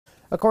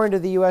According to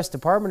the U.S.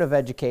 Department of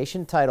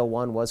Education, Title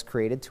I was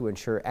created to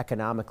ensure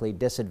economically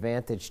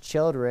disadvantaged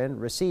children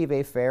receive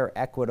a fair,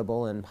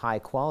 equitable, and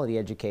high-quality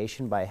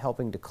education by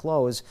helping to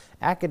close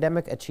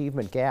academic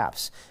achievement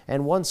gaps.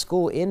 And one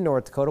school in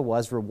North Dakota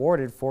was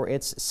rewarded for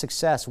its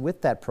success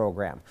with that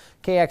program.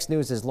 KX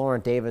News'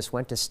 Lauren Davis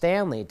went to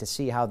Stanley to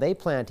see how they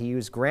plan to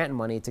use grant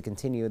money to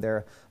continue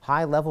their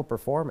high-level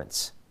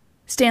performance.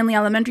 Stanley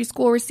Elementary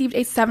School received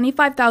a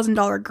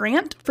 $75,000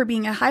 grant for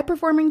being a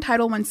high-performing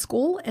Title I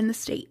school in the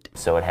state.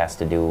 So it has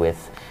to do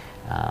with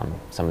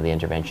some of the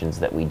interventions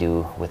that we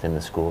do within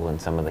the school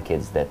and some of the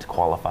kids that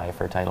qualify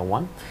for Title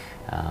I.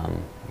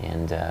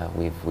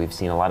 We've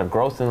seen a lot of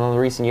growth in the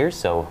recent years,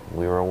 so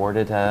we were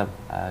awarded a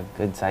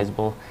good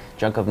sizable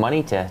chunk of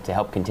money to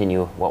help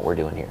continue what we're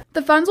doing here.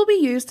 The funds will be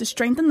used to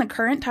strengthen the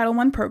current Title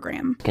I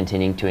program.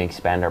 Continuing to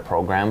expand our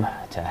program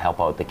to help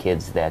out the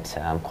kids that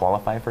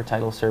qualify for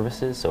title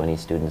services, so any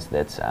students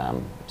that's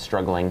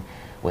struggling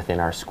within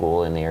our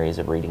school in the areas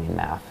of reading and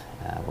math.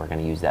 We're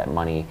going to use that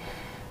money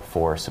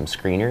for some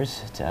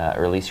screeners,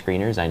 early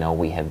screeners. I know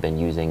we have been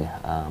using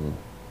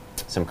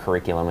some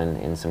curriculum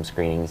in some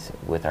screenings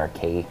with our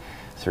K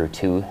through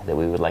 2 that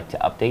we would like to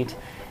update.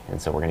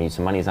 And so we're going to use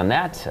some monies on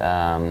that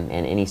and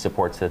any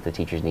supports that the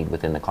teachers need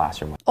within the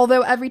classroom.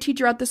 Although every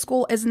teacher at the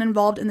school isn't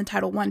involved in the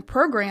Title I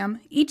program,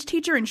 each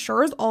teacher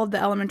ensures all of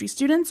the elementary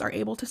students are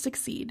able to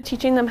succeed.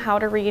 Teaching them how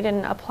to read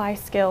and apply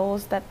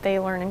skills that they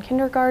learn in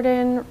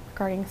kindergarten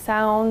regarding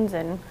sounds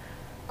and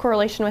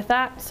correlation with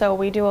that. So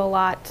we do a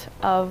lot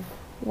of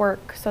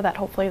work so that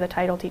hopefully the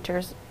title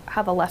teachers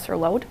have a lesser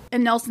load.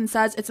 And Nelson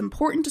says it's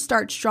important to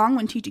start strong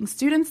when teaching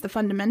students the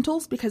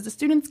fundamentals because the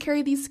students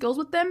carry these skills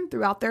with them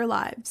throughout their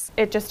lives.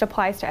 It just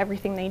applies to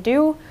everything they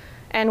do,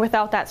 and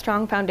without that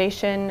strong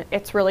foundation,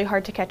 it's really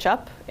hard to catch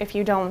up if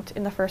you don't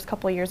in the first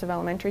couple of years of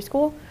elementary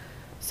school.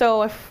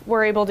 So if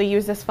we're able to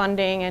use this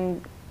funding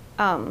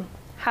and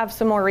have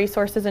some more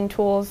resources and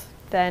tools,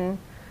 then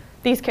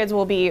these kids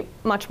will be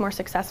much more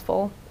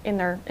successful in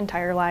their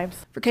entire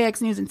lives. For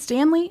KX News in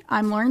Stanley,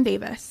 I'm Lauren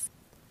Davis.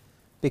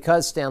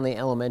 Because Stanley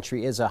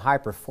Elementary is a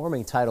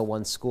high-performing Title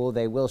I school,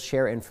 they will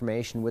share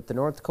information with the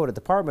North Dakota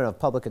Department of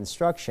Public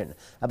Instruction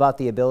about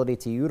the ability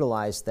to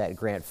utilize that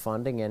grant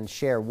funding and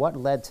share what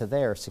led to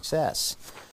their success.